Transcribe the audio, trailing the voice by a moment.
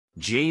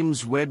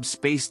James Webb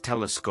Space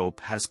Telescope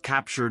has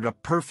captured a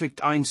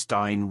perfect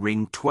Einstein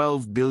ring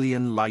 12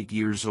 billion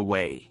light-years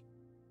away.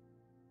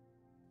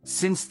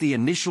 Since the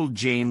initial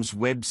James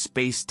Webb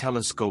Space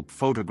Telescope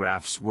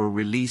photographs were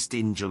released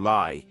in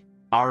July,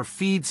 our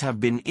feeds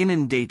have been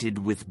inundated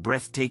with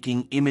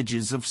breathtaking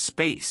images of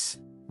space,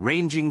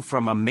 ranging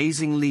from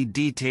amazingly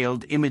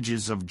detailed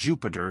images of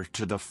Jupiter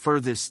to the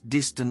furthest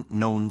distant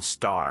known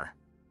star.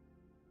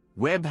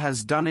 Webb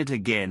has done it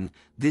again,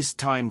 this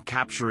time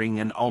capturing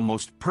an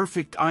almost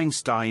perfect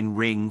Einstein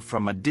ring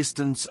from a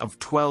distance of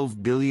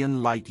 12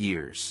 billion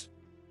light-years.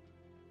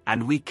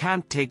 And we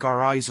can't take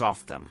our eyes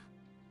off them.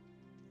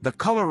 The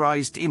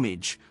colorized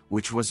image,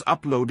 which was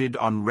uploaded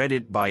on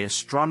Reddit by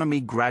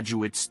astronomy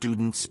graduate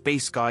student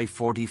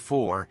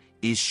SpaceGuy44,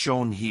 is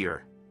shown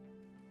here.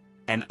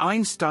 An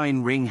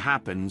Einstein ring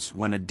happens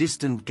when a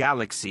distant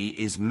galaxy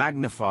is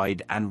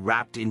magnified and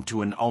wrapped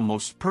into an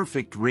almost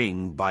perfect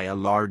ring by a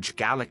large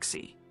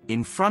galaxy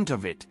in front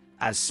of it,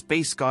 as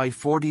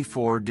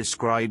SpaceGuy44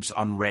 describes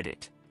on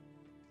Reddit.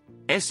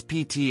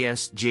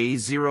 SPTS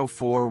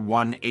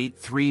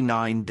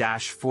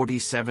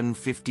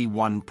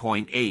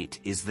J041839-4751.8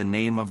 is the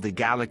name of the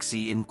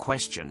galaxy in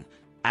question,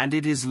 and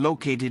it is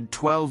located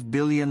 12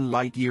 billion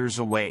light-years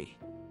away.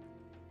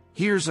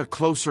 Here's a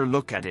closer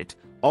look at it,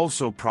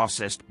 also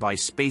processed by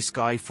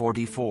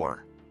SpaceGuy44.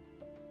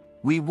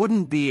 We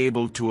wouldn't be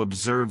able to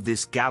observe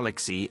this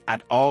galaxy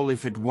at all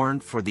if it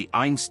weren't for the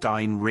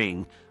Einstein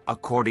ring,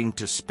 according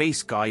to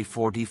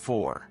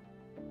SpaceGuy44.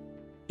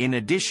 In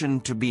addition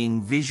to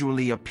being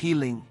visually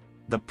appealing,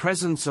 the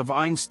presence of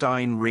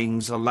Einstein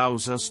rings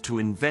allows us to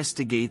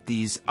investigate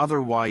these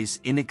otherwise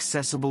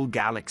inaccessible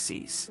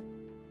galaxies.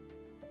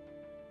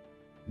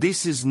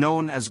 This is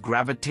known as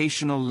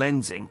gravitational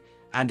lensing,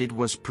 and it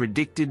was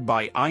predicted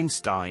by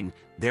Einstein,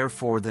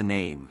 therefore the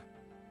name.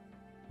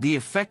 The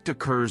effect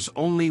occurs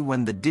only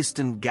when the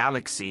distant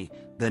galaxy,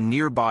 the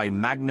nearby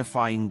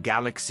magnifying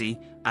galaxy,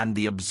 and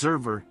the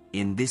observer,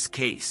 in this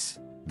case,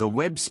 the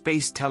Webb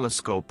Space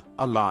Telescope,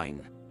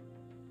 align.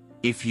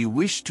 If you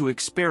wish to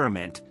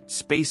experiment,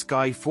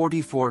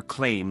 SpaceGuy44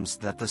 claims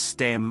that the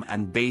stem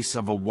and base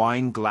of a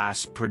wine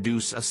glass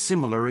produce a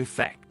similar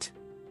effect.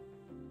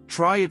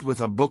 Try it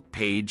with a book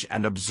page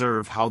and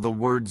observe how the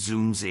word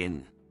zooms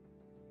in.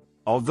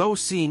 Although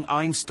seeing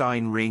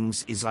Einstein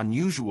rings is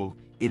unusual,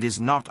 it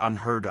is not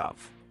unheard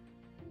of.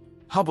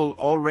 Hubble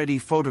already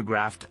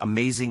photographed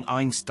amazing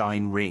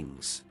Einstein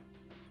rings.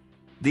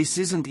 This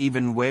isn't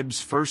even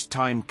Webb's first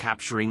time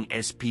capturing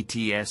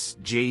SPTS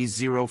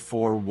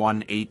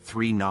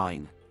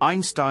J041839,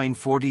 Einstein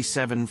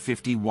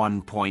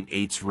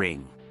 4751.8's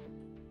ring.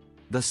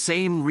 The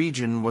same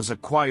region was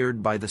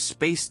acquired by the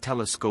Space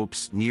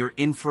Telescope's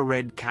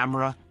near-infrared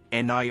camera,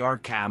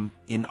 NIRCam,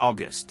 in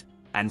August,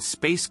 and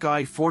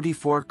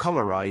SpaceGuy44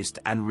 colorized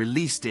and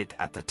released it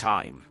at the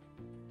time.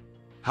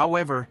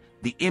 However,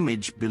 the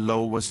image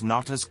below was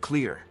not as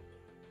clear.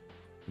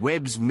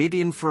 Webb's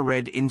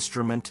mid-infrared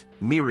instrument,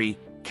 MIRI,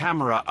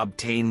 camera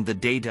obtained the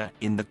data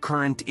in the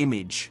current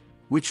image,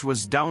 which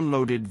was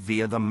downloaded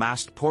via the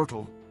MAST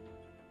portal.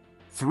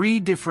 3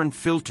 different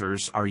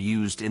filters are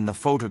used in the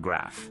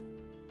photograph.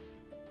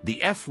 The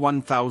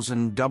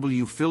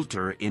F1000W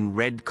filter in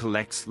red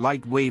collects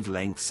light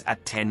wavelengths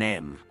at 10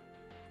 m.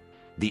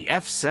 The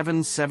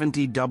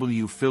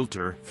F770W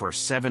filter for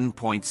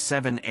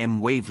 7.7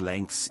 m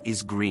wavelengths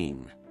is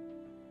green.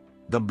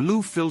 The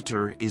blue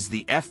filter is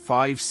the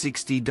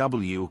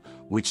F560W,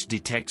 which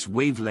detects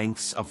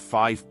wavelengths of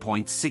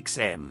 5.6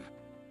 m.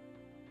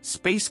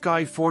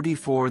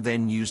 SpaceGuy44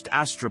 then used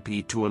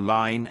Astropy to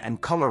align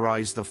and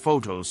colorize the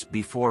photos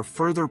before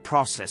further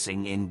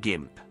processing in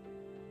GIMP.